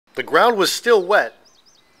The ground was still wet.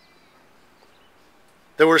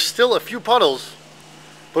 There were still a few puddles,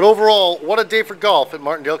 but overall, what a day for golf at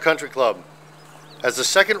Martindale Country Club, as the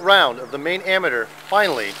second round of the Maine Amateur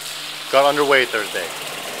finally got underway Thursday.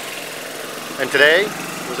 And today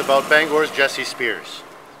was about Bangor's Jesse Spears.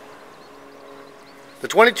 The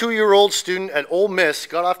 22-year-old student at Ole Miss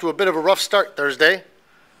got off to a bit of a rough start Thursday.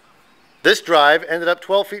 This drive ended up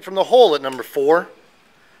 12 feet from the hole at number 4,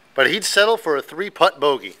 but he'd settle for a 3-putt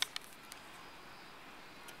bogey.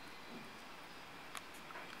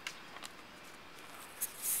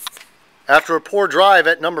 After a poor drive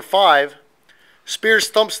at number 5, Spears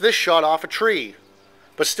thumps this shot off a tree,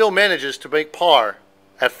 but still manages to make par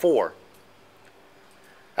at 4.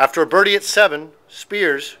 After a birdie at 7,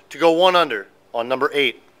 Spears to go 1 under on number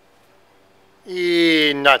 8.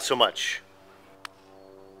 Not so much.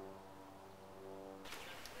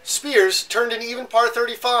 Spears turned an even par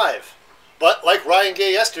 35, but like Ryan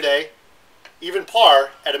Gay yesterday, even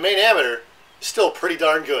par at a Maine Amateur is still pretty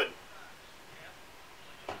darn good.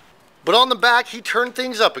 But on the back, he turned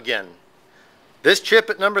things up again. This chip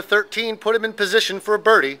at number 13 put him in position for a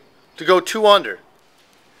birdie to go 2 under.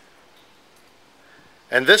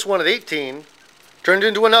 And this one at 18 turned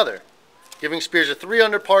into another, giving Spears a 3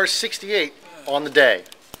 under par 68 on the day.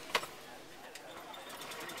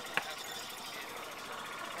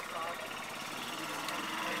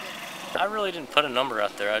 I really didn't put a number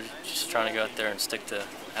out there. I was just trying to go out there and stick to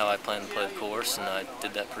how I plan to play the course, and I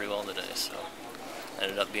did that pretty well today, so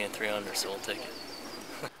ended up being 3 under, so we'll take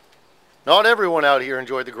it. Not everyone out here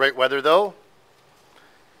enjoyed the great weather, though.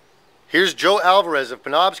 Here's Joe Alvarez of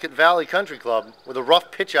Penobscot Valley Country Club with a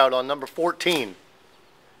rough pitch out on number 14.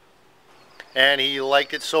 And he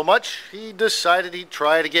liked it so much, he decided he'd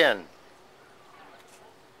try it again.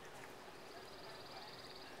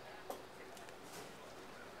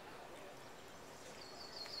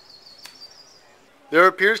 There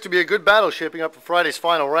appears to be a good battle shaping up for Friday's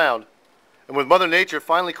final round, and with Mother Nature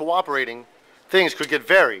finally cooperating, things could get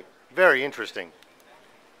very, very interesting.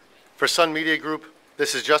 For Sun Media Group,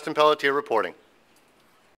 this is Justin Pelletier reporting.